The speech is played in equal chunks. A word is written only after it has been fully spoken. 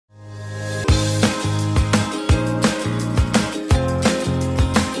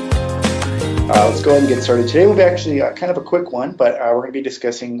let's go ahead and get started. Today will be actually kind of a quick one, but we're going to be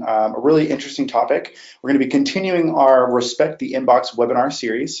discussing a really interesting topic. We're going to be continuing our Respect the Inbox webinar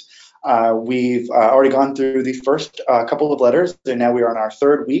series. We've already gone through the first couple of letters, and now we are on our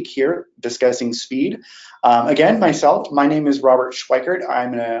third week here discussing speed. Again, my name is Robert Schweikert.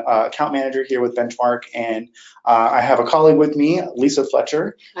 I'm an account manager here with Benchmark, and I have a colleague with me, Lisa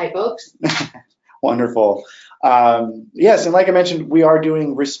Fletcher. Hi, folks. Wonderful. Yes, and like I mentioned, we are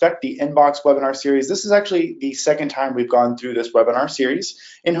doing Respect the Inbox webinar series. This is actually the second time we've gone through this webinar series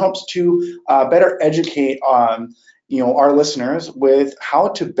in hopes to better educate our listeners with how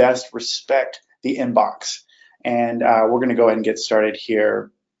to best respect the inbox. And we're going to go ahead and get started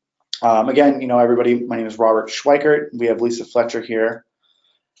here. Again, everybody, my name is Robert Schweikert. We have Lisa Fletcher here.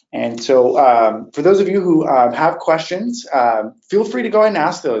 And so for those of you who have questions, feel free to go ahead and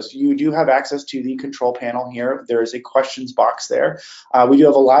ask those. You do have access to the control panel here. There is a questions box there. We do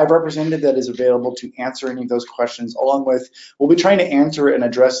have a live representative that is available to answer any of those questions, along with, we'll be trying to answer and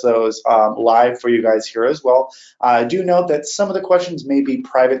address those live for you guys here as well. Do note that some of the questions may be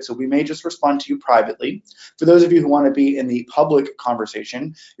private, so we may just respond to you privately. For those of you who want to be in the public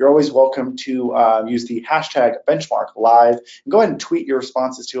conversation, you're always welcome to use the hashtag #benchmarklive and go ahead and tweet your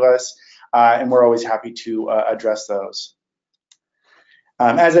responses to us, and we're always happy to address those.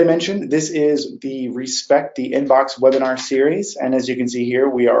 As I mentioned, this is the Respect the Inbox webinar series, and as you can see here,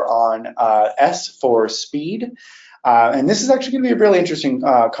 we are on S for speed. And this is actually going to be a really interesting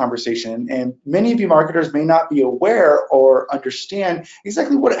conversation, and many of you marketers may not be aware or understand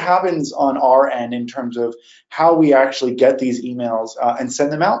exactly what happens on our end in terms of how we actually get these emails and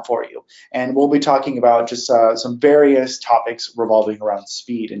send them out for you. And we'll be talking about just some various topics revolving around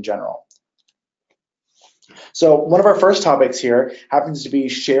speed in general. So one of our first topics here happens to be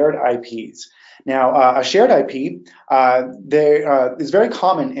shared IPs. Now, a shared IP is very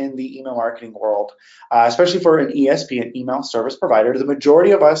common in the email marketing world, especially for an ESP, an email service provider. The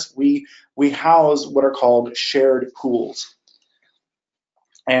majority of us, we house what are called shared pools.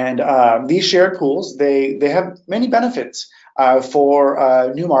 And these shared pools, they have many benefits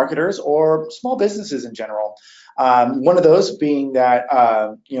for new marketers or small businesses in general. One of those being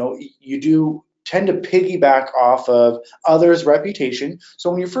that you do tend to piggyback off of others' reputation.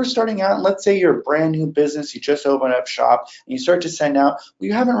 So when you're first starting out, and let's say you're a brand new business, you just open up shop, and you start to send out, well,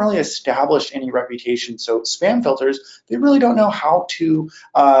 you haven't really established any reputation. So spam filters, they really don't know how to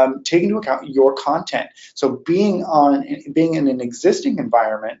take into account your content. So being in an existing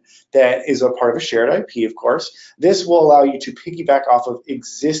environment that is a part of a shared IP, of course, this will allow you to piggyback off of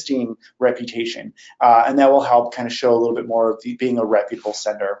existing reputation, and that will help kind of show a little bit more of being a reputable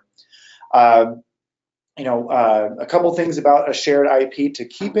sender. A couple things about a shared IP to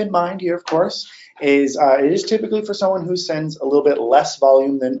keep in mind here, of course, is it is typically for someone who sends a little bit less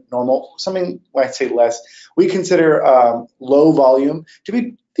volume than normal. Something, when I say less, we consider low volume to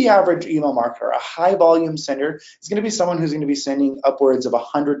be the average email marketer. A high volume sender is going to be someone who's going to be sending upwards of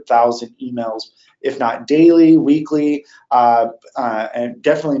 100,000 emails, if not daily, weekly, and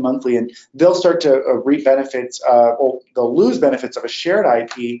definitely monthly. And they'll start to reap benefits, or they'll lose benefits of a shared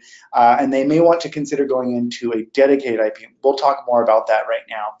IP, and they may want to consider going into a dedicated IP. We'll talk more about that right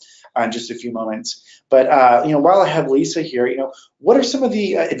now in just a few moments. But while I have Lisa here, what are some of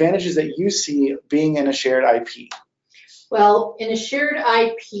the advantages that you see being in a shared IP? Well, in a shared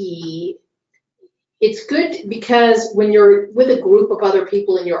IP, it's good because when you're with a group of other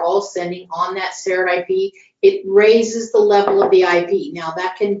people and you're all sending on that shared IP, it raises the level of the IP. Now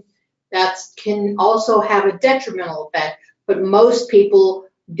that can also have a detrimental effect, but most people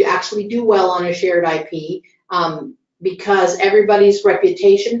actually do well on a shared IP because everybody's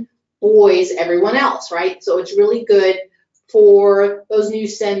reputation buoys everyone else, right? So it's really good for those new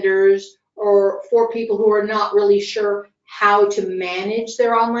senders or for people who are not really sure how to manage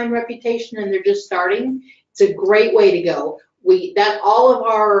their online reputation and they're just starting. It's a great way to go. All of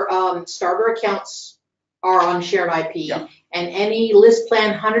our starter accounts are on shared IP, yeah. And any list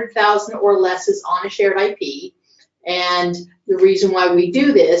plan 100,000 or less is on a shared IP. And the reason why we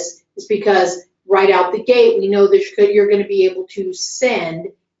do this is because right out the gate, we know that you're going to be able to send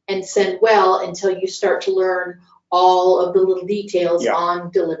and send well until you start to learn all of the little details, yeah,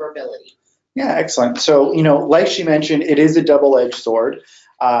 on deliverability. Yeah, excellent. So, like she mentioned, it is a double-edged sword.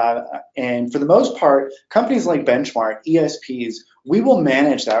 And for the most part, companies like Benchmark, ESPs, we will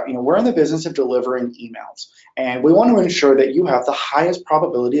manage that. We're in the business of delivering emails, and we want to ensure that you have the highest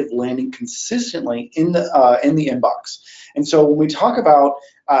probability of landing consistently in the inbox. And so when we talk about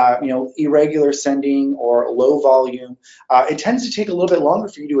irregular sending or low volume, it tends to take a little bit longer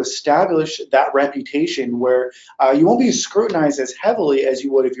for you to establish that reputation where you won't be scrutinized as heavily as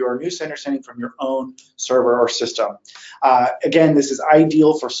you would if you're a new sender sending from your own server or system. Again, this is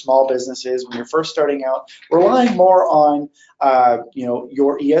ideal for small businesses when you're first starting out, relying more on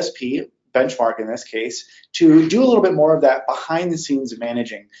your ESP benchmark in this case to do a little bit more of that behind the scenes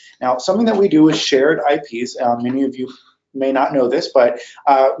managing. Now, something that we do is shared IPs. Many of you may not know this, but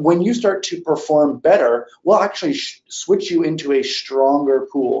when you start to perform better, we'll actually switch you into a stronger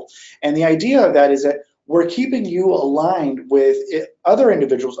pool. And the idea of that is that we're keeping you aligned with other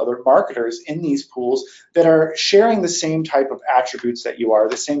individuals, other marketers in these pools that are sharing the same type of attributes that you are,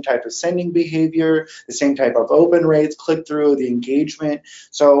 the same type of sending behavior, the same type of open rates, click-through, the engagement.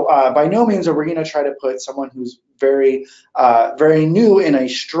 So by no means are we going to try to put someone who's very new in a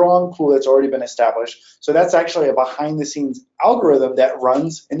strong pool that's already been established. So that's actually a behind-the-scenes algorithm that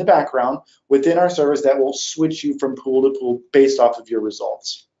runs in the background within our servers that will switch you from pool to pool based off of your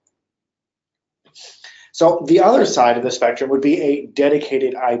results. So the other side of the spectrum would be a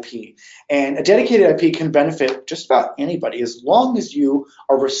dedicated IP. And a dedicated IP can benefit just about anybody as long as you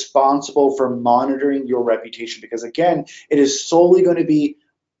are responsible for monitoring your reputation, because again, it is solely going to be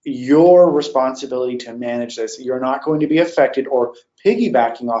your responsibility to manage this. You're not going to be affected or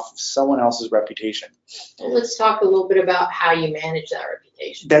piggybacking off of someone else's reputation. Well, let's talk a little bit about how you manage that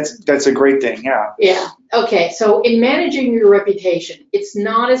reputation. That's a great thing, yeah. Yeah, okay, so in managing your reputation, it's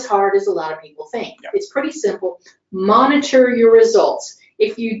not as hard as a lot of people think. Yeah. It's pretty simple. Monitor your results.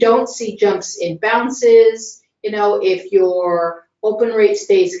 If you don't see jumps in bounces, if your open rate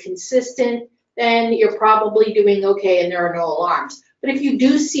stays consistent, then you're probably doing okay and there are no alarms. But if you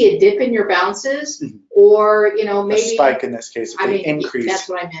do see a dip in your bounces, or maybe a spike in this case, increase. That's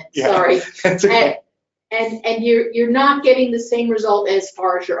what I meant. Yeah. Sorry. That's okay. And you're not getting the same result as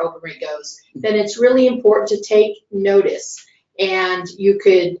far as your open rate goes, then it's really important to take notice. And you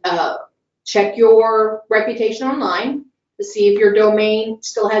could check your reputation online to see if your domain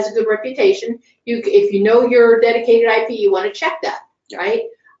still has a good reputation. If you know your dedicated IP, you want to check that, right?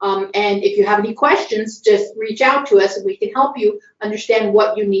 And if you have any questions, just reach out to us and we can help you understand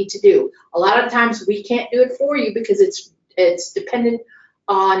what you need to do. A lot of times we can't do it for you because it's dependent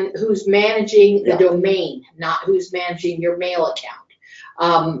on who's managing the domain, not who's managing your mail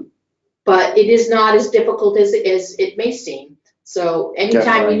account. But it is not as difficult as it may seem. So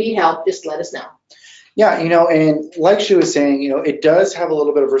anytime you need help, just let us know. Yeah, and like she was saying, it does have a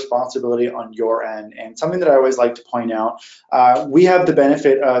little bit of responsibility on your end. And something that I always like to point out, we have the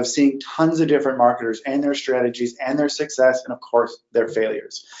benefit of seeing tons of different marketers and their strategies and their success and, of course, their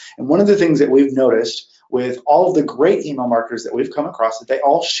failures. And one of the things that we've noticed with all of the great email marketers that we've come across, that they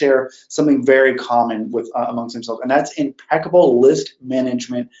all share something very common with amongst themselves, and that's impeccable list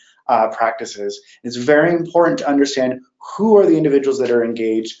management practices. It's very important to understand who are the individuals that are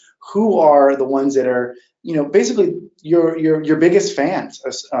engaged, who are the ones that are, basically your biggest fans.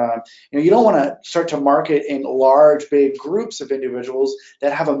 You don't want to start to market in large, big groups of individuals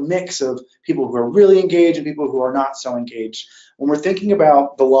that have a mix of people who are really engaged and people who are not so engaged. When we're thinking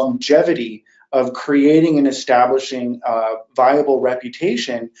about the longevity of creating and establishing a viable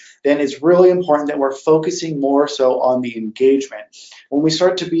reputation, then it's really important that we're focusing more so on the engagement. When we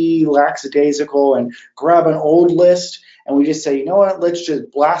start to be lackadaisical and grab an old list and we just say, you know what, let's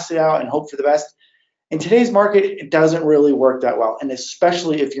just blast it out and hope for the best. In today's market, it doesn't really work that well, and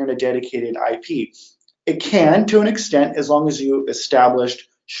especially if you're in a dedicated IP. It can, to an extent, as long as you established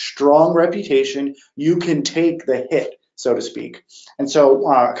strong reputation, you can take the hit, so to speak. And so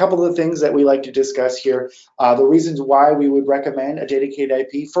a couple of the things that we like to discuss here, the reasons why we would recommend a dedicated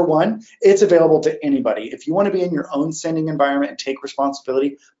IP. For one, it's available to anybody. If you want to be in your own sending environment and take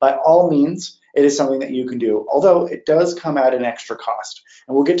responsibility, by all means, it is something that you can do, although it does come at an extra cost.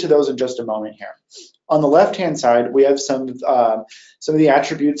 And we'll get to those in just a moment here. On the left-hand side, we have some of the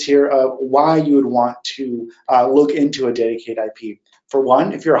attributes here of why you would want to look into a dedicated IP. For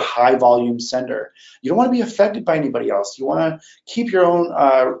one, if you're a high volume sender, you don't want to be affected by anybody else. You want to keep your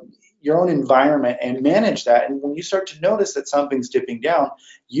own environment and manage that. And when you start to notice that something's dipping down,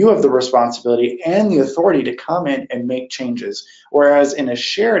 you have the responsibility and the authority to come in and make changes. Whereas in a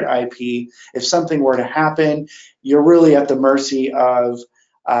shared IP, if something were to happen, you're really at the mercy of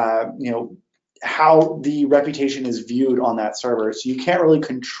how the reputation is viewed on that server. So you can't really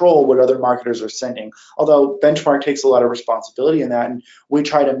control what other marketers are sending, although Benchmark takes a lot of responsibility in that, and we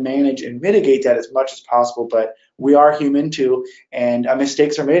try to manage and mitigate that as much as possible, but we are human too, and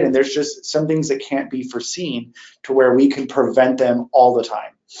mistakes are made, and there's just some things that can't be foreseen to where we can prevent them all the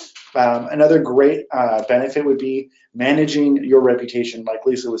time. Another great benefit would be managing your reputation, like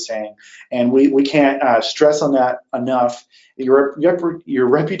Lisa was saying, and we can't stress on that enough. Your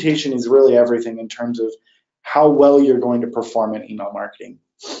reputation is really everything in terms of how well you're going to perform in email marketing.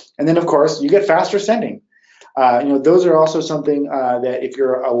 And then, of course, you get faster sending. Those are also something that if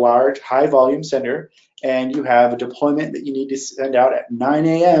you're a large, high-volume sender and you have a deployment that you need to send out at 9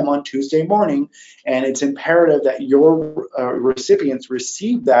 a.m. on Tuesday morning, and it's imperative that your recipients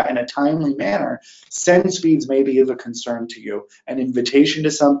receive that in a timely manner, send speeds may be of a concern to you. An invitation to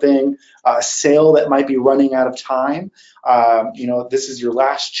something, a sale that might be running out of time, this is your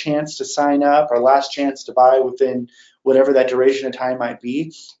last chance to sign up or last chance to buy within whatever that duration of time might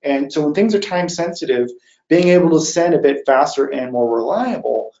be. And so when things are time sensitive, being able to send a bit faster and more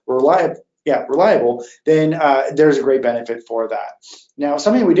reliable, then there's a great benefit for that. Now,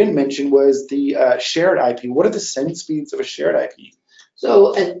 something we didn't mention was the shared IP. What are the send speeds of a shared IP?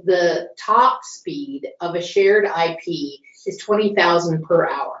 So the top speed of a shared IP is 20,000 per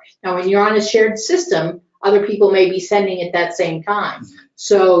hour. Now, when you're on a shared system, other people may be sending at that same time.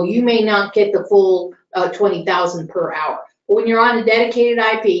 So you may not get the full 20,000 per hour. But when you're on a dedicated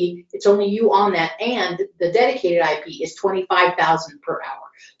IP, it's only you on that, and the dedicated IP is 25,000 per hour.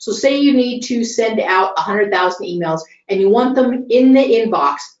 So say you need to send out 100,000 emails and you want them in the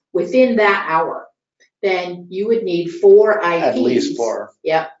inbox within that hour, then you would need 4 IPs. At least 4.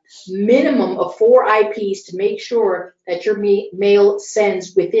 Yep. Minimum of 4 IPs to make sure that your mail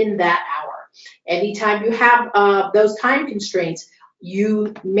sends within that hour. Anytime you have those time constraints,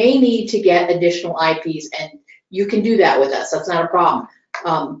 you may need to get additional IPs, and you can do that with us. That's not a problem.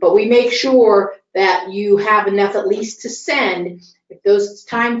 But we make sure that you have enough at least to send. If those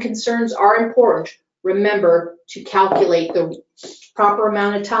time concerns are important, remember to calculate the proper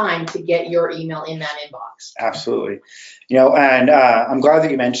amount of time to get your email in that inbox. Absolutely. And I'm glad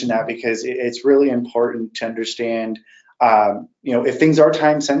that you mentioned that, because it's really important to understand, if things are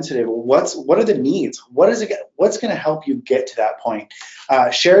time sensitive, what are the needs? What's going to help you get to that point?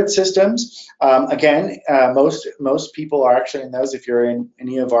 Shared systems, again, most people are actually in those if you're in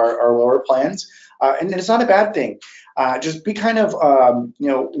any of our lower plans, and it's not a bad thing. Just be kind of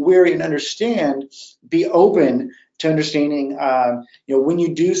wary and understand, be open to understanding, when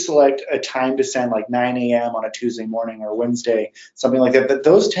you do select a time to send, like 9 a.m. on a Tuesday morning or Wednesday, something like that, that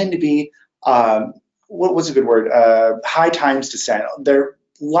those tend to be, what's a good word? High times to send.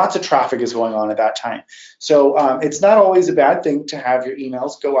 Lots of traffic is going on at that time. So it's not always a bad thing to have your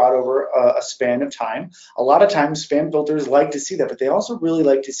emails go out over a span of time. A lot of times spam filters like to see that, but they also really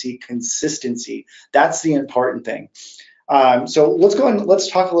like to see consistency. That's the important thing. So let's go and let's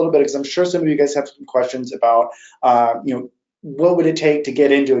talk a little bit, because I'm sure some of you guys have some questions about, what would it take to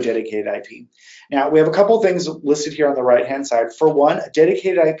get into a dedicated IP? Now, we have a couple things listed here on the right-hand side. For one, a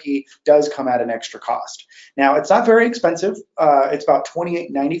dedicated IP does come at an extra cost. Now, it's not very expensive. It's about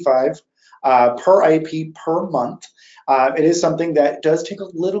 $28.95 per IP per month. It is something that does take a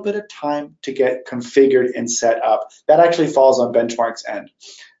little bit of time to get configured and set up. That actually falls on Benchmark's end.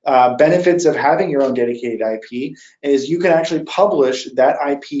 Benefits of having your own dedicated IP is you can actually publish that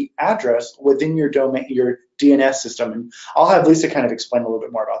IP address within your domain, your DNS system. And I'll have Lisa kind of explain a little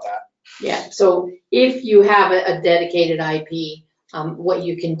bit more about that. Yeah, so if you have a dedicated IP, what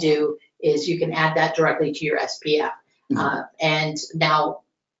you can do is you can add that directly to your SPF. And now,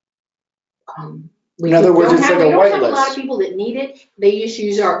 in other words, it's like a whitelist. We don't have a lot of people that need it. They just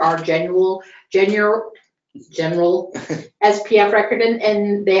use our general SPF record,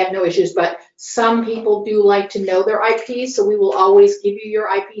 and they have no issues. But some people do like to know their IPs, so we will always give you your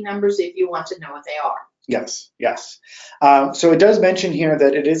IP numbers if you want to know what they are. Yes, yes. So it does mention here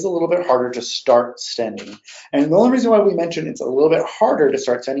that it is a little bit harder to start sending. And the only reason why we mention it's a little bit harder to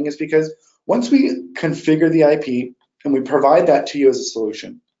start sending is because once we configure the IP and we provide that to you as a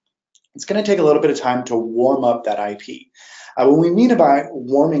solution, it's going to take a little bit of time to warm up that IP. What we mean by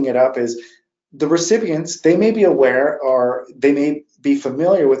warming it up is the recipients, they may be aware or they may be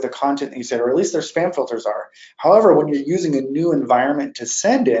familiar with the content that you said, or at least their spam filters are. However, when you're using a new environment to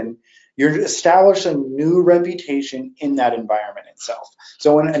send in, you're establishing new reputation in that environment itself.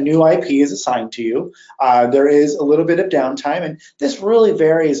 So when a new IP is assigned to you, there is a little bit of downtime, and this really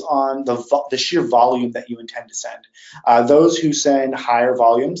varies on the sheer volume that you intend to send. Those who send higher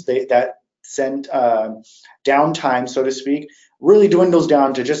volumes, that send downtime, so to speak, really dwindles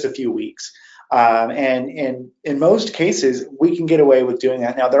down to just a few weeks. And in most cases, we can get away with doing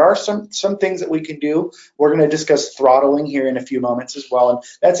that. Now, there are some things that we can do. We're going to discuss throttling here in a few moments as well, and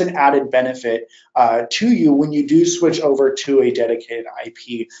that's an added benefit to you when you do switch over to a dedicated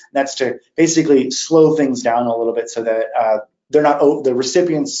IP. That's to basically slow things down a little bit so that the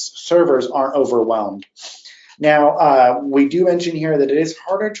recipient's servers aren't overwhelmed. Now, we do mention here that it is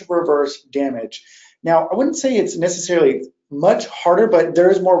harder to reverse damage. Now, I wouldn't say it's necessarily much harder, but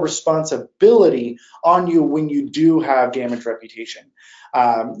there is more responsibility on you when you do have damaged reputation.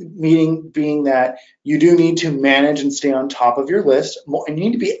 Meaning being that you do need to manage and stay on top of your list, and you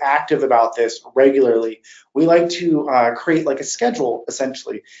need to be active about this regularly. We like to create like a schedule,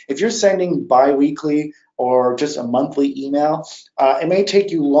 essentially. If you're sending bi-weekly or just a monthly email, it may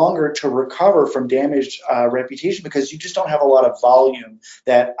take you longer to recover from damaged reputation because you just don't have a lot of volume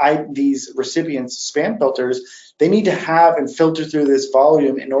that these recipients' spam filters, they need to have and filter through this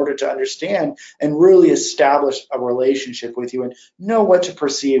volume in order to understand and really establish a relationship with you and know what to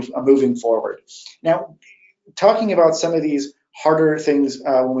perceive moving forward. Now, talking about some of these harder things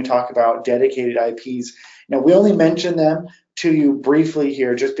when we talk about dedicated IPs, now we only mention them to you briefly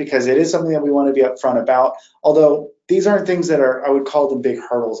here just because it is something that we want to be upfront about, although these aren't things that are, I would call them big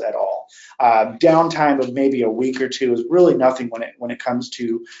hurdles at all. Downtime of maybe a week or two is really nothing when it comes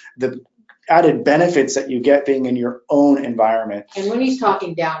to the added benefits that you get being in your own environment. And when he's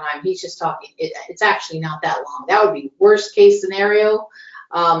talking downtime, he's just talking, it's actually not that long. That would be worst case scenario,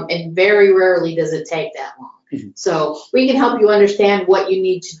 and very rarely does it take that long. Mm-hmm. So we can help you understand what you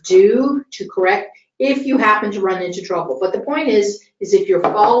need to do to correct if you happen to run into trouble. But the point is if you're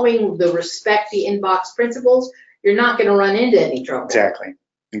following the respect the inbox principles, you're not going to run into any trouble.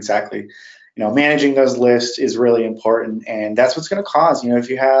 Exactly. You know, managing those lists is really important, and that's what's going to cause, you know, if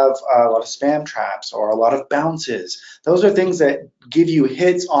you have a lot of spam traps or a lot of bounces, those are things that give you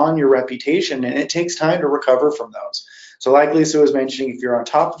hits on your reputation, and it takes time to recover from those. So like Lisa was mentioning, if you're on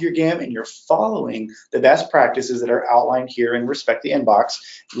top of your game and you're following the best practices that are outlined here in Respect the Inbox,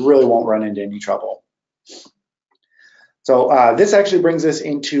 you really won't run into any trouble. So this actually brings us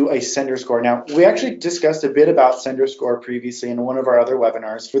into a sender score. Now, we actually discussed a bit about sender score previously in one of our other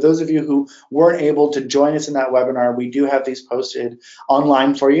webinars. For those of you who weren't able to join us in that webinar, we do have these posted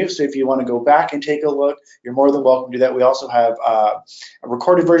online for you. So if you want to go back and take a look, you're more than welcome to do that. We also have a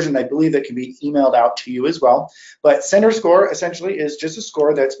recorded version, I believe, that can be emailed out to you as well. But sender score essentially is just a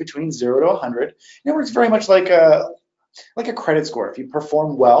score that's between 0 to 100. And it works very much like a credit score. If you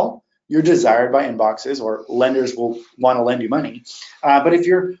perform well, you're desired by inboxes, or lenders will want to lend you money. But if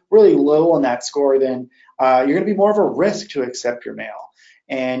you're really low on that score, then you're going to be more of a risk to accept your mail.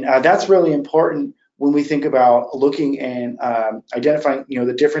 And that's really important when we think about looking and identifying, you know,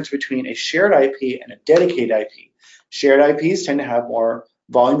 the difference between a shared IP and a dedicated IP. Shared IPs tend to have more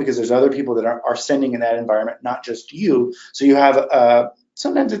volume because there's other people that are sending in that environment, not just you. So you have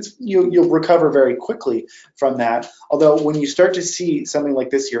sometimes you'll recover very quickly from that. Although when you start to see something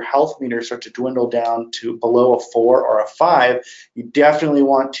like this, your health meter start to dwindle down to below a 4 or a 5, you definitely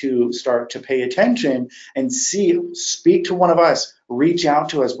want to start to pay attention and speak to one of us, reach out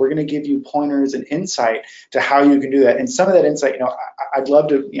to us. We're going to give you pointers and insight to how you can do that. And some of that insight, you know, I'd love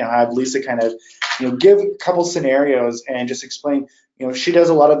to, you know, have Lisa kind of, you know, give a couple scenarios and just explain, you know, she does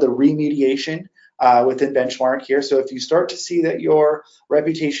a lot of the remediation within Benchmark here. So if you start to see that your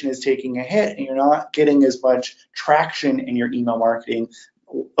reputation is taking a hit and you're not getting as much traction in your email marketing,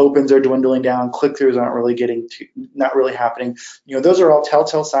 opens are dwindling down, click-throughs aren't not really happening, you know, those are all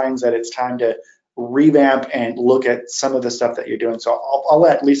telltale signs that it's time to revamp and look at some of the stuff that you're doing. So I'll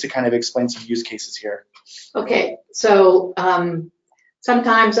let Lisa kind of explain some use cases here. Okay, so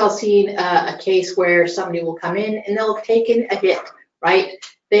sometimes I'll see a case where somebody will come in and they'll have taken a hit, right?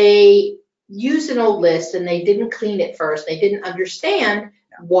 They used an old list and they didn't clean it first. They didn't understand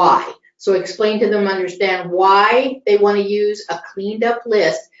why. So explain to them, understand why they want to use a cleaned up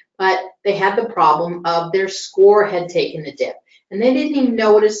list, but they had the problem of their score had taken a dip. And they didn't even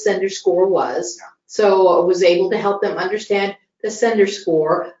know what a sender score was. So I was able to help them understand the sender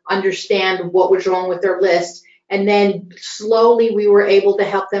score, understand what was wrong with their list, and then slowly we were able to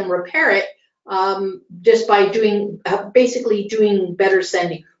help them repair it just by basically doing better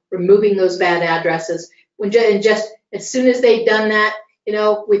sending, removing those bad addresses. And just as soon as they'd done that, you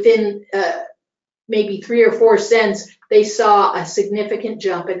know, within maybe 3 or 4 cents, they saw a significant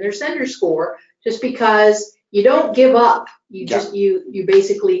jump in their sender score, just because you don't give up. You just, you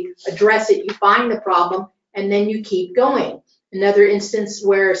basically address it, you find the problem, and then you keep going. Another instance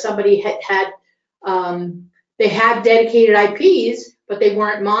where somebody they had dedicated IPs, but they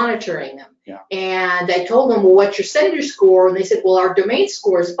weren't monitoring them. And I told them, well, what's your sender score? And they said, well, our domain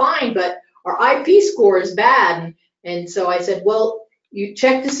score is fine, but our IP score is bad. And so I said, well, you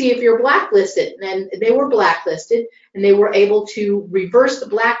check to see if you're blacklisted. And they were blacklisted, and they were able to reverse the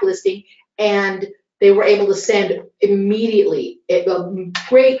blacklisting, and they were able to send immediately. A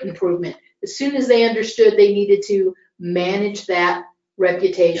great improvement. As soon as they understood they needed to manage that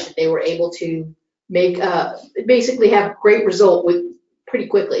reputation. They were able to make basically have great result with pretty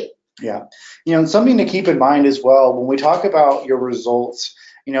quickly. Yeah, and something to keep in mind as well when we talk about your results.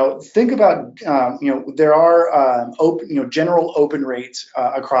 Think about, there are general open rates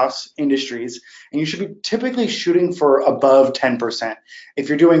across industries, and you should be typically shooting for above 10%. If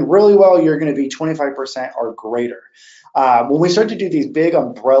you're doing really well, you're going to be 25% or greater. When we start to do these big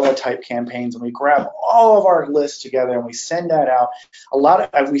umbrella type campaigns and we grab all of our lists together and we send that out,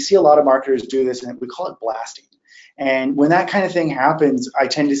 we see a lot of marketers do this, and we call it blasting. And when that kind of thing happens, I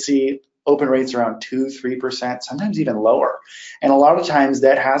tend to see open rates around 2-3%, sometimes even lower. And a lot of times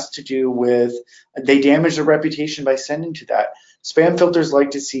that has to do with they damage their reputation by sending to that. Spam filters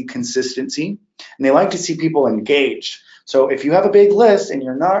like to see consistency, and they like to see people engaged. So if you have a big list and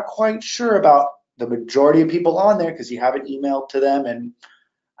you're not quite sure about the majority of people on there because you haven't emailed to them in,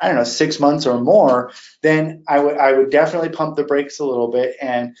 I don't know, 6 months or more, then I would definitely pump the brakes a little bit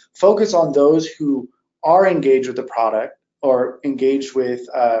and focus on those who are engaged with the product or engaged with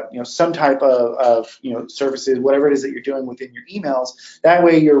some type of services, whatever it is that you're doing within your emails. That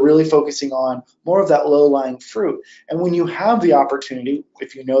way you're really focusing on more of that low-lying fruit. And when you have the opportunity,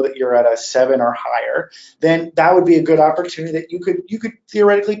 if you know that you're at a 7 or higher, then that would be a good opportunity that you could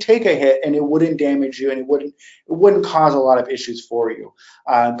theoretically take a hit and it wouldn't damage you and it wouldn't cause a lot of issues for you.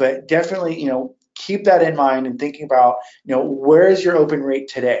 But definitely, keep that in mind and thinking about, where is your open rate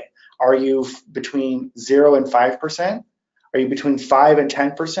today? Are you between 0 and 5%? Are you between 5 and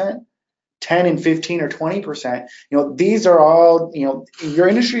 10%? 10 and 15 or 20%? These are all, your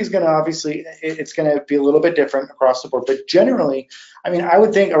industry is going to obviously, it's going to be a little bit different across the board. But generally, I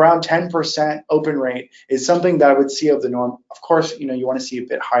would think around 10% open rate is something that I would see of the norm. Of course, you want to see a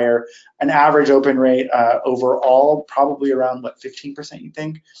bit higher. An average open rate overall, probably around, 15%, you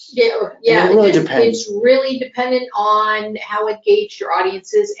think? Yeah. It really depends. It's really dependent on how engaged your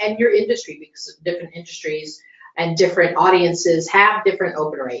audience is and your industry, because different industries and different audiences have different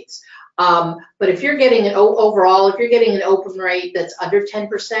open rates. But if you're getting an open rate that's under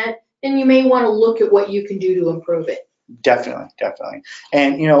 10%, then you may want to look at what you can do to improve it. Definitely.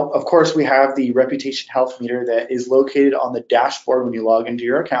 And, of course, we have the reputation health meter that is located on the dashboard when you log into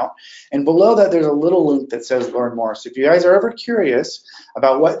your account. And below that, there's a little link that says learn more. So if you guys are ever curious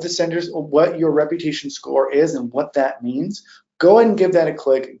about what your reputation score is and what that means, go ahead and give that a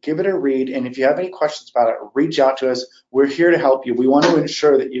click, give it a read, and if you have any questions about it, reach out to us. We're here to help you. We want to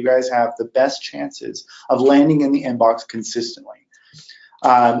ensure that you guys have the best chances of landing in the inbox consistently.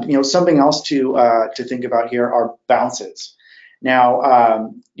 Something else to think about here are bounces.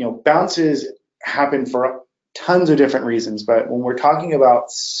 Now, bounces happen for tons of different reasons, but when we're talking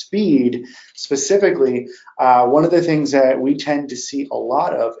about speed specifically, one of the things that we tend to see a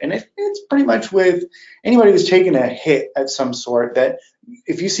lot of, and it's pretty much with anybody who's taken a hit at some sort, that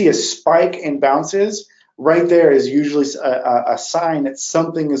if you see a spike in bounces, right there is usually a sign that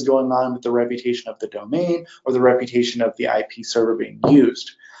something is going on with the reputation of the domain or the reputation of the IP server being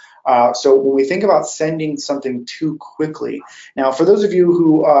used. So when we think about sending something too quickly, now for those of you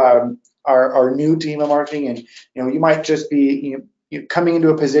who are new to email marketing, and you might just be coming into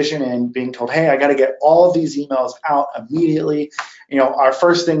a position and being told, hey, I got to get all of these emails out immediately. Our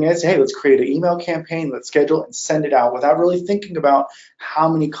first thing is, hey, let's create an email campaign, let's schedule and send it out without really thinking about how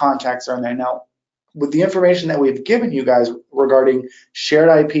many contacts are in there. Now, with the information that we've given you guys regarding shared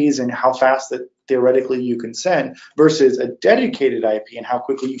IPs and how fast that theoretically you can send versus a dedicated IP and how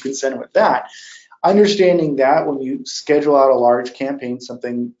quickly you can send with that, understanding that when you schedule out a large campaign,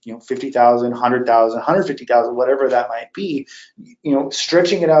 something 50,000, 100,000, 150,000, whatever that might be,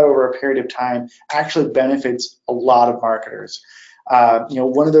 stretching it out over a period of time actually benefits a lot of marketers.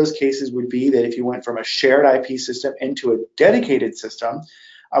 One of those cases would be that if you went from a shared IP system into a dedicated system,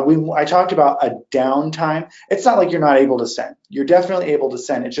 I talked about a downtime. It's not like you're not able to send. You're definitely able to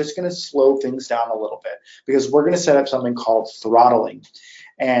send. It's just going to slow things down a little bit because we're going to set up something called throttling.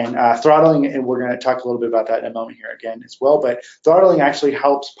 And throttling, and we're going to talk a little bit about that in a moment here again as well, but throttling actually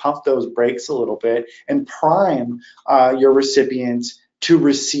helps pump those brakes a little bit and prime your recipients to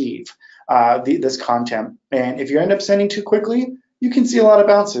receive this content. And if you end up sending too quickly, you can see a lot of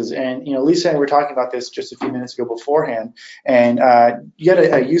bounces. And Lisa and I were talking about this just a few minutes ago beforehand, and you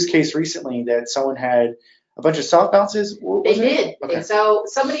had a use case recently that someone had a bunch of soft bounces. They did. Okay. So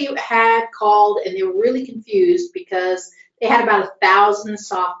somebody had called and they were really confused because they had about 1,000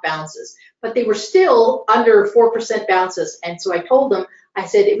 soft bounces, but they were still under 4% bounces. And so I told them, I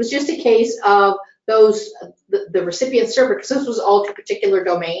said it was just a case of the recipient server, because this was all to a particular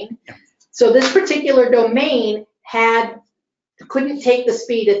domain. So this particular domain couldn't take the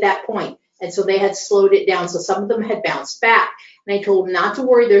speed at that point. And so they had slowed it down. So some of them had bounced back. And I told them not to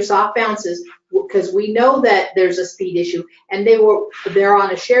worry, they're soft bounces, because we know that there's a speed issue, and they're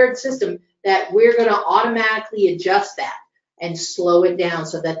on a shared system that we're going to automatically adjust that and slow it down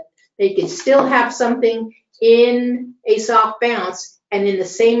so that they can still have something in a soft bounce, and in the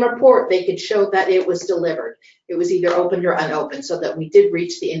same report they could show that it was delivered. It was either opened or unopened, so that we did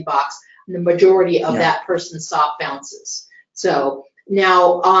reach the inbox and the majority of that person's soft bounces. So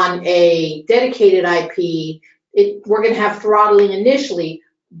now on a dedicated IP, we're going to have throttling initially,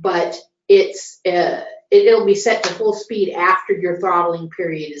 but it'll be set to full speed after your throttling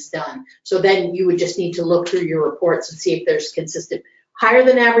period is done. So then you would just need to look through your reports and see if there's consistent higher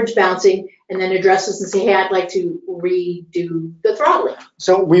than average bouncing, and then address this and say, hey, I'd like to redo the throttling.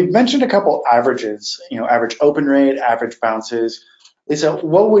 So we've mentioned a couple averages, average open rate, average bounces. Lisa,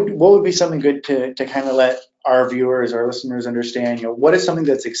 what would be something good to kind of let our viewers, our listeners understand, what is something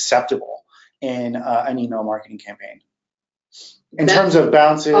that's acceptable in an email marketing campaign? In terms of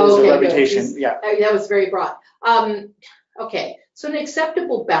bounces or reputation, That was very broad. Okay, so an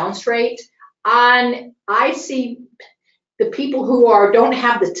acceptable bounce rate I see the people who don't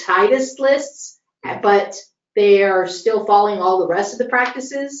have the tightest lists, but they are still following all the rest of the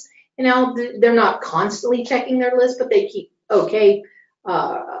practices. They're not constantly checking their list, but they keep okay.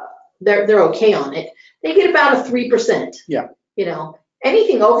 They're okay on it. They get about a 3%. Yeah.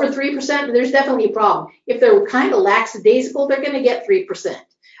 Anything over 3%, there's definitely a problem. If they're kind of lackadaisical, they're going to get 3%.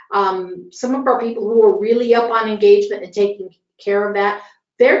 Some of our people who are really up on engagement and taking care of that,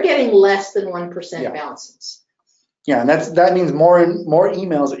 they're getting less than 1% bounces. Yeah, and that means more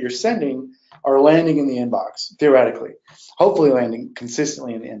emails that you're sending are landing in the inbox, theoretically. Hopefully landing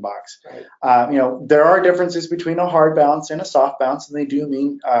consistently in the inbox. Right. There are differences between a hard bounce and a soft bounce, and they do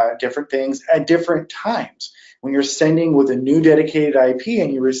mean different things at different times. When you're sending with a new dedicated IP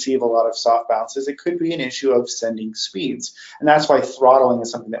and you receive a lot of soft bounces, it could be an issue of sending speeds. And that's why throttling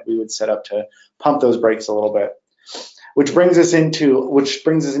is something that we would set up to pump those brakes a little bit. Which brings us into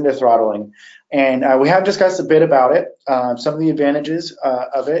throttling. And we have discussed a bit about it, some of the advantages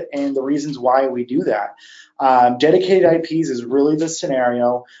of it and the reasons why we do that. Dedicated IPs is really the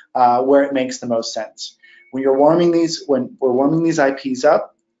scenario where it makes the most sense. When we're warming these IPs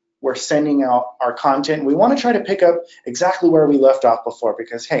up, we're sending out our content. We want to try to pick up exactly where we left off before,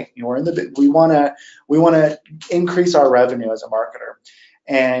 because hey, we want to increase our revenue as a marketer,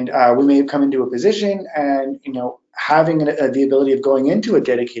 and we may come into a position and having the ability of going into a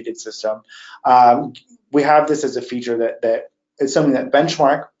dedicated system. We have this as a feature that is something that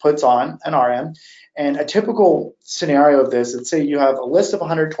Benchmark puts on an RM, and a typical scenario of this, let's say you have a list of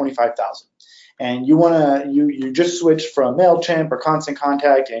 125,000. And you just switched from MailChimp or Constant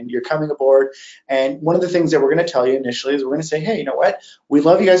Contact, and you're coming aboard. And one of the things that we're going to tell you initially is we're going to say, hey, you know what? We'd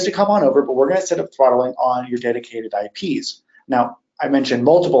love you guys to come on over, but we're going to set up throttling on your dedicated IPs. Now, I mentioned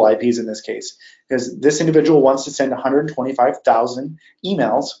multiple IPs in this case, because this individual wants to send 125,000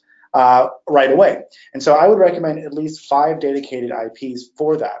 emails right away. And so I would recommend at least 5 dedicated IPs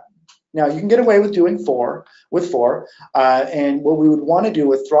for that. Now, you can get away with doing 4, and what we would want to do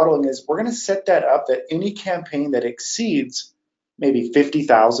with throttling is we're going to set that up that any campaign that exceeds maybe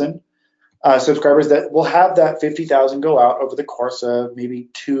 50,000 subscribers, that will have that 50,000 go out over the course of maybe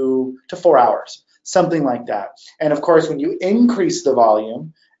 2 to 4 hours, something like that. And of course, when you increase the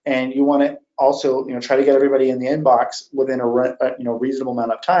volume and you want to also try to get everybody in the inbox within a reasonable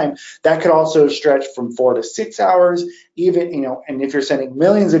amount of time, that could also stretch from 4 to 6 hours, even and if you're sending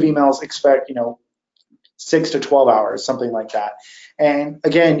millions of emails, expect 6 to 12 hours, something like that. And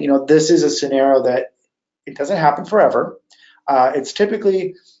again, this is a scenario that it doesn't happen forever. It's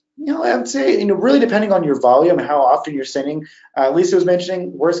typically I would say, really depending on your volume and how often you're sending. Lisa was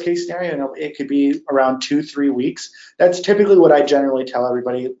mentioning worst case scenario, it could be around 2-3 weeks. That's typically what I generally tell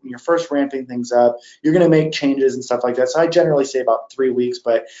everybody. When you're first ramping things up, you're going to make changes and stuff like that. So I generally say about 3 weeks.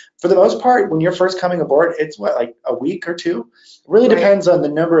 But for the most part, when you're first coming aboard, it's like a week or 2. It really depends on the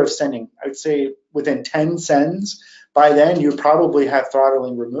number of sending. I would say within 10 sends, by then you probably have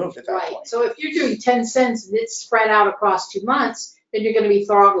throttling removed at that point. So if you're doing 10 sends and it's spread out across 2 months, then you're going to be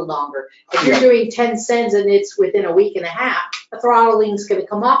throttled longer. If you're doing 10 sends and it's within a week and a half, the throttling is going to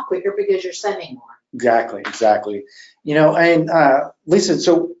come off quicker because you're sending more. Exactly. And Lisa,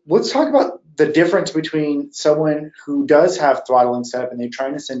 so let's talk about the difference between someone who does have throttling set up and they're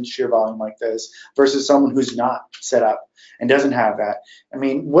trying to send sheer volume like this versus someone who's not set up and doesn't have that. I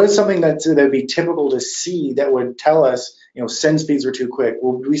mean, what is something that would be typical to see that would tell us, send speeds are too quick?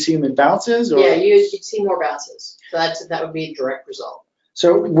 Would we see them in bounces? Or? Yeah, you'd see more bounces. So that would be a direct result.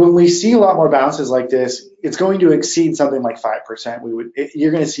 So when we see a lot more bounces like this, it's going to exceed something like 5%.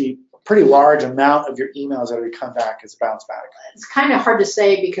 You're going to see pretty large amount of your emails that would come back as bounce back. It's kind of hard to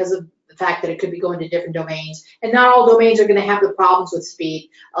say because of the fact that it could be going to different domains, and not all domains are going to have the problems with speed.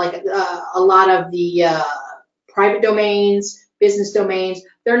 Like a lot of the private domains, business domains,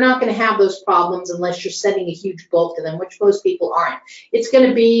 they're not going to have those problems unless you're sending a huge bulk to them, which most people aren't. It's going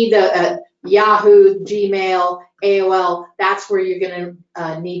to be the Yahoo, Gmail, AOL. That's where you're going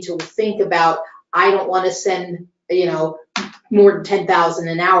to need to think about, I don't want to send, more than 10,000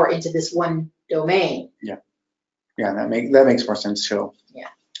 an hour into this one domain. Yeah, that makes more sense too. Yeah.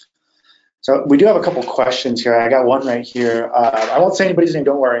 So we do have a couple questions here. I got one right here. I won't say anybody's name,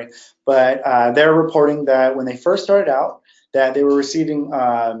 don't worry, but they're reporting that when they first started out, that they were receiving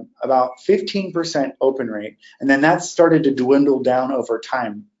about 15% open rate, and then that started to dwindle down over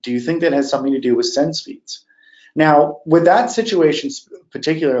time. Do you think that has something to do with send speeds? Now, with that situation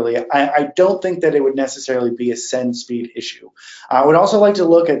particularly, I don't think that it would necessarily be a send speed issue. I would also like to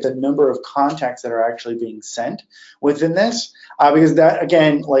look at the number of contacts that are actually being sent within this, because that,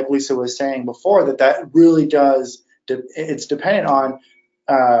 again, like Lisa was saying before, that really does, it's dependent on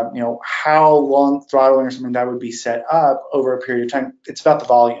how long throttling or something that would be set up over a period of time. It's about the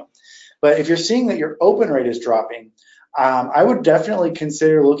volume. But if you're seeing that your open rate is dropping, I would definitely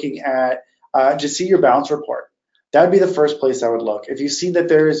consider looking at to see your bounce report. That would be the first place I would look. If you see that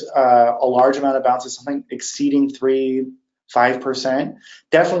there's a large amount of bounces, something exceeding 5%,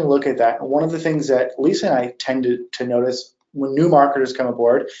 definitely look at that. And one of the things that Lisa and I tend to notice when new marketers come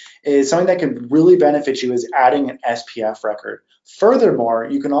aboard is something that can really benefit you is adding an SPF record. Furthermore,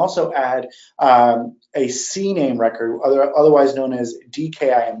 you can also add a CNAME record, otherwise known as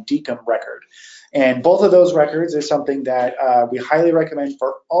DKIM record. And both of those records is something that we highly recommend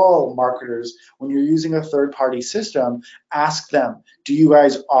for all marketers. When you're using a third-party system, ask them, do you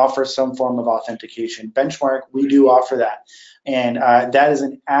guys offer some form of authentication? Benchmark, we do offer that. And that is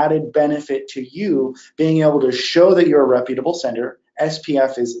an added benefit to you being able to show that you're a reputable sender.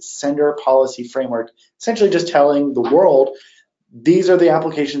 SPF is Sender Policy Framework, essentially just telling the world, these are the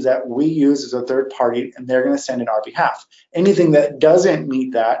applications that we use as a third party, and they're going to send in our behalf. Anything that doesn't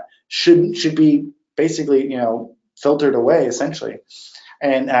meet that should be basically, filtered away, essentially,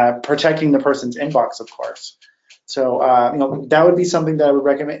 and protecting the person's inbox, of course. So, that would be something that I would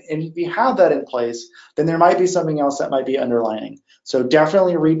recommend. And if you have that in place, then there might be something else that might be underlining. So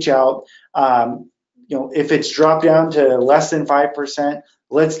definitely reach out. If it's dropped down to less than 5%,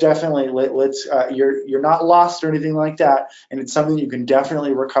 you're not lost or anything like that, and it's something you can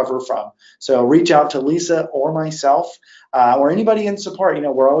definitely recover from. So reach out to Lisa or myself or anybody in support.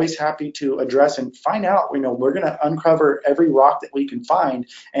 We're always happy to address and find out. We're going to uncover every rock that we can find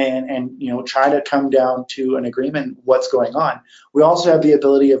and try to come down to an agreement what's going on. We also have the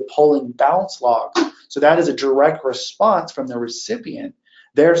ability of pulling bounce logs, so that is a direct response from the recipient.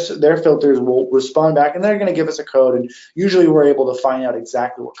 Their filters will respond back, and they're going to give us a code, and usually we're able to find out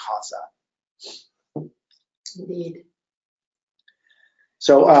exactly what caused that. Indeed.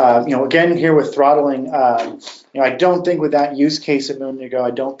 So, again, here with throttling, I don't think with that use case a moment ago,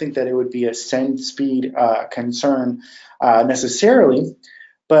 I don't think that it would be a send speed concern necessarily.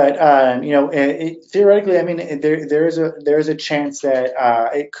 But theoretically, I mean, there is a chance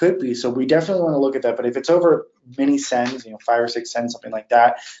that it could be. So we definitely want to look at that. But if it's over many sends, 5 or 6 sends, something like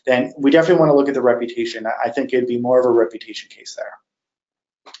that, then we definitely want to look at the reputation. I think it'd be more of a reputation case there.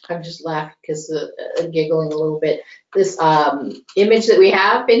 I'm just laughing because giggling a little bit. This image that we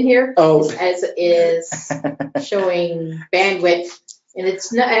have in here is showing bandwidth, and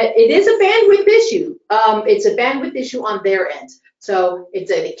it is a bandwidth issue. It's a bandwidth issue on their end. So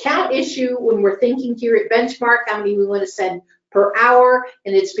it's an account issue when we're thinking here at Benchmark how many we want to send per hour,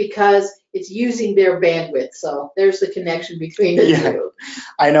 and it's because it's using their bandwidth. So there's the connection between the two.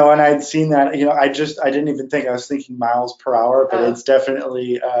 I know, and I'd seen that. I didn't even think, I was thinking miles per hour, but it's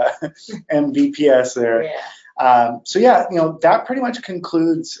definitely Mbps there. Yeah. That pretty much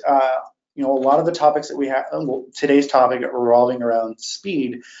concludes a lot of the topics that we have. Today's topic revolving around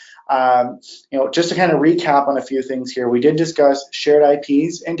speed. Just to kind of recap on a few things here, we did discuss shared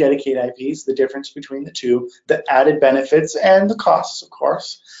IPs and dedicated IPs, the difference between the two, the added benefits and the costs, of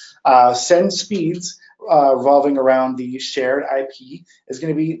course. Send speeds revolving around the shared IP is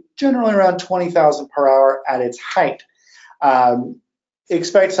going to be generally around 20,000 per hour at its height.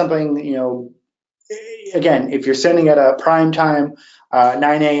 Expect something, again, if you're sending at a prime time, 9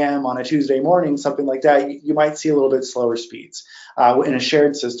 a.m. on a Tuesday morning, something like that, you might see a little bit slower speeds in a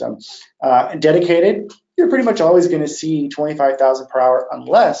shared system. Dedicated, you're pretty much always going to see 25,000 per hour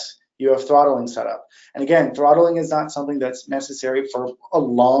unless you have throttling set up. And again, throttling is not something that's necessary for a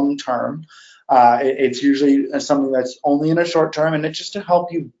long term. It's usually something that's only in a short term, and it's just to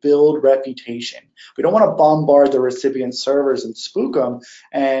help you build reputation. We don't want to bombard the recipient servers and spook them,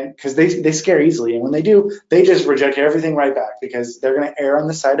 and because they scare easily, and when they do, they just reject everything right back because they're going to err on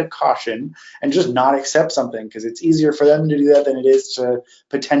the side of caution and just not accept something, because it's easier for them to do that than it is to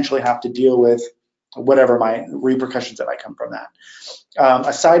potentially have to deal with whatever my repercussions that might come from that.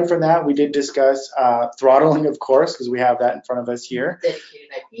 Aside from that, we did discuss throttling, of course, because we have that in front of us here. Dedicated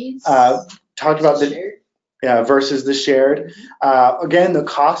IPs. Talked about the versus the shared. Again, the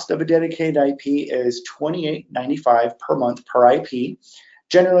cost of a dedicated IP is $28.95 per month per IP.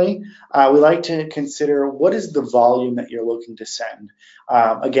 Generally, we like to consider what is the volume that you're looking to send.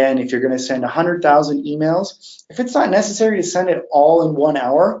 Again, if you're going to send 100,000 emails, if it's not necessary to send it all in 1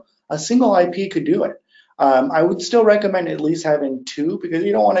 hour, a single IP could do it. I would still recommend at least having 2, because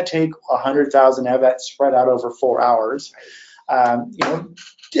you don't want to take 100,000 and have that spread out over 4 hours.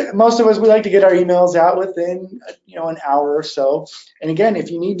 Most of us, we like to get our emails out within an hour or so. And again,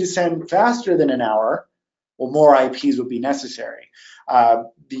 if you need to send faster than an hour, well, more IPs would be necessary.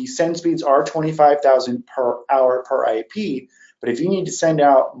 The send speeds are 25,000 per hour per IP, but if you need to send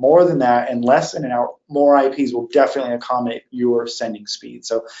out more than that in less than an hour, more IPs will definitely accommodate your sending speed.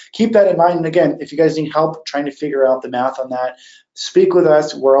 So keep that in mind. And again, if you guys need help trying to figure out the math on that, speak with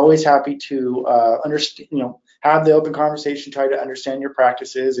us. We're always happy to understand, have the open conversation, try to understand your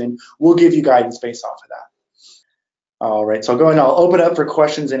practices, and we'll give you guidance based off of that. All right, so I'll open up for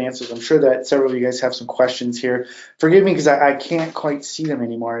questions and answers. I'm sure that several of you guys have some questions here. Forgive me because I can't quite see them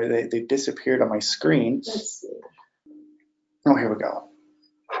anymore. They've disappeared on my screen. Let's see. Oh, here we go.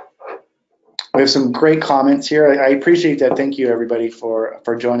 We have some great comments here. I appreciate that. Thank you, everybody, for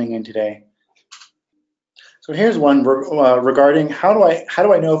joining in today. So here's one regarding how do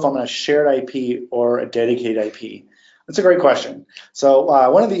I know if I'm on a shared IP or a dedicated IP? That's a great question.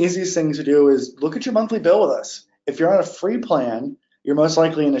 So one of the easiest things to do is look at your monthly bill with us. If you're on a free plan, you're most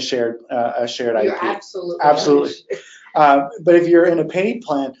likely in a shared IP. You're absolutely. But if you're in a paid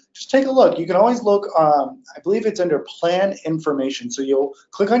plan, just take a look. You can always look, I believe it's under plan information. So you'll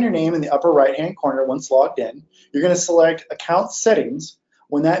click on your name in the upper right-hand corner once logged in. You're going to select account settings.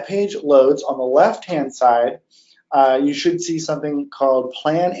 When that page loads, on the left-hand side, you should see something called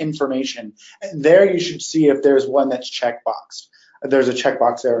plan information. And there you should see if there's one that's checkboxed. If there's a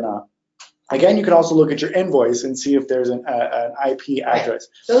checkbox there or not. Again, you can also look at your invoice and see if there's an IP address.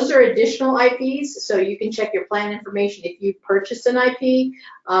 Right. Those are additional IPs, so you can check your plan information if you purchased an IP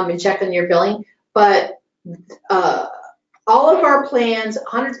and check on your billing. But all of our plans,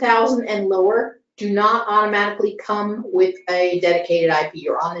 100,000 and lower, do not automatically come with a dedicated IP.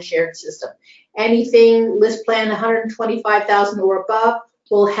 You're on the shared system. Anything list plan 125,000 or above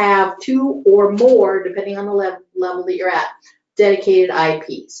will have 2 or more, depending on the level that you're at, dedicated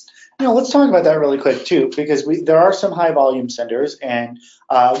IPs. Let's talk about that really quick too, because there are some high volume senders, and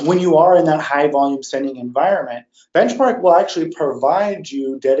when you are in that high volume sending environment, Benchmark will actually provide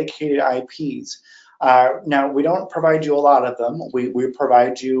you dedicated IPs. Now, we don't provide you a lot of them. We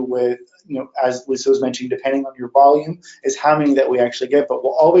provide you with, as Lisa was mentioning, depending on your volume, is how many that we actually get, but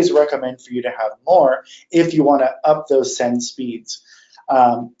we'll always recommend for you to have more if you want to up those send speeds.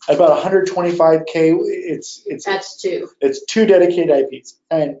 About 125K, That's 2. It's 2 dedicated IPs.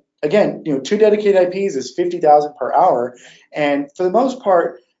 And again, 2 dedicated IPs is 50,000 per hour. And for the most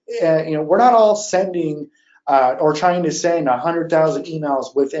part, we're not all sending or trying to send 100,000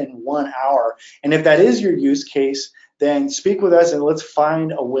 emails within 1 hour. And if that is your use case, then speak with us and let's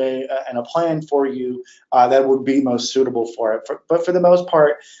find a way and a plan for you that would be most suitable for it. But for the most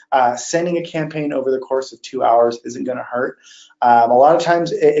part, sending a campaign over the course of 2 hours isn't going to hurt. A lot of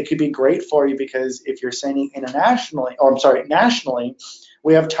times it could be great for you, because if you're sending nationally,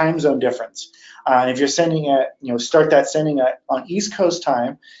 we have time zone difference. If you're sending start that sending on East Coast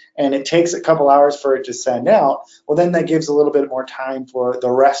time, and it takes a couple hours for it to send out, well, then that gives a little bit more time for the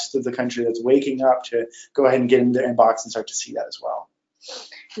rest of the country that's waking up to go ahead and get into their inbox and start to see that as well.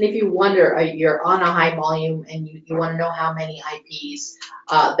 And if you wonder, you're on a high volume and you want to know how many IPs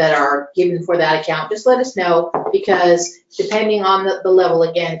that are given for that account, just let us know, because depending on the level,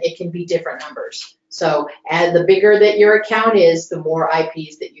 again, it can be different numbers. So as the bigger that your account is, the more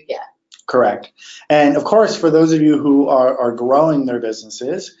IPs that you get. Correct. And of course, for those of you who are growing their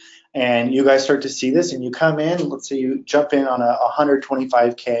businesses and you guys start to see this and you come in, let's say you jump in on a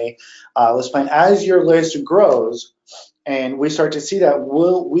 125K list plan, as your list grows and we start to see that,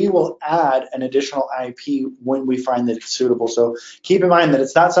 we will add an additional IP when we find that it's suitable. So keep in mind that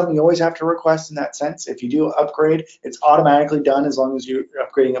it's not something you always have to request in that sense. If you do upgrade, it's automatically done as long as you're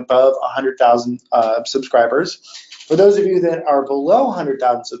upgrading above 100,000 subscribers. For those of you that are below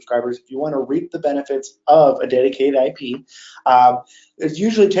 100,000 subscribers, if you want to reap the benefits of a dedicated IP, it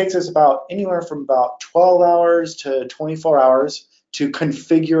usually takes us about anywhere from about 12 hours to 24 hours to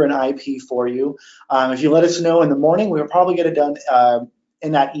configure an IP for you. If you let us know in the morning, we'll probably get it done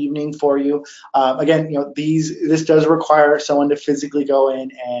in that evening for you. Again, this does require someone to physically go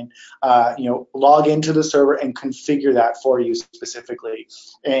in and log into the server and configure that for you specifically.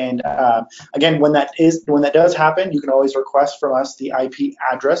 And again, when that does happen, you can always request from us the IP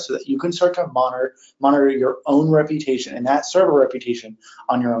address so that you can start to monitor your own reputation and that server reputation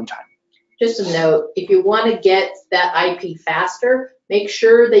on your own time. Just a note, if you want to get that IP faster, make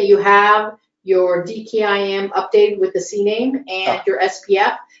sure that you have your DKIM updated with the CNAME and your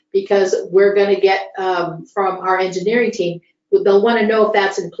SPF, because we're going to get from our engineering team, they'll want to know if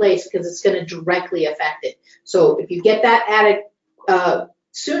that's in place because it's going to directly affect it. So if you get that added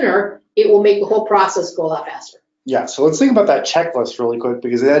sooner, it will make the whole process go a lot faster. Yeah, so let's think about that checklist really quick,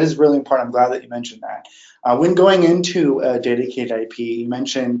 because that is really important. I'm glad that you mentioned that. When going into a dedicated IP, you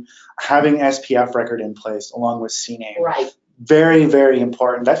mentioned having SPF record in place along with CNAME. Right. Very, very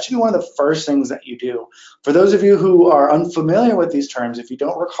important. That should be one of the first things that you do. For those of you who are unfamiliar with these terms, if you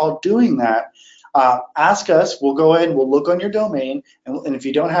don't recall doing that, ask us. We'll go ahead and we'll look on your domain, and if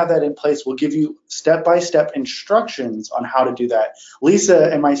you don't have that in place, we'll give you step-by-step instructions on how to do that.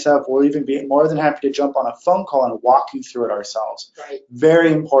 Lisa and myself will even be more than happy to jump on a phone call and walk you through it ourselves. Right.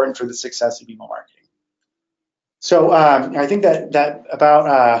 Very important for the success of email marketing. So I think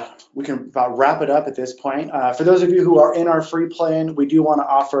we can about wrap it up at this point. For those of you who are in our free plan, we do want to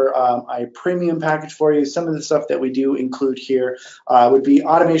offer a premium package for you. Some of the stuff that we do include here would be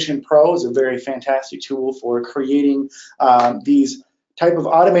Automation Pro is a very fantastic tool for creating these type of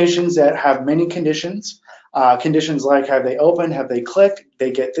automations that have many conditions. Conditions like have they opened, have they clicked, they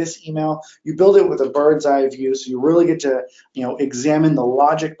get this email. You build it with a bird's eye view, so you really get to examine the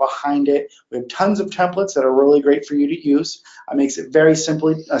logic behind it. We have tons of templates that are really great for you to use. It makes it very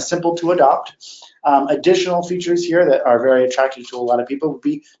simple to adopt. Additional features here that are very attractive to a lot of people would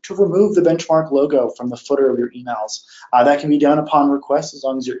be to remove the benchmark logo from the footer of your emails. That can be done upon request as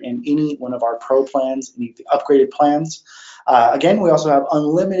long as you're in any one of our pro plans, any of the upgraded plans. Again, we also have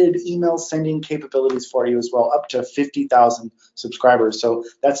unlimited email sending capabilities for you as well, up to 50,000 subscribers. So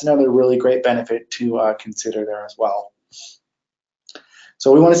that's another really great benefit to consider there as well.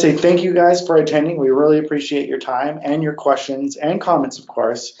 So we want to say thank you guys for attending. We really appreciate your time and your questions and comments, of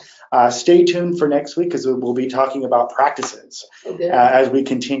course. Stay tuned for next week because we'll be talking about practices as we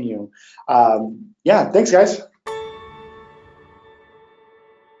continue. Yeah, thanks, guys.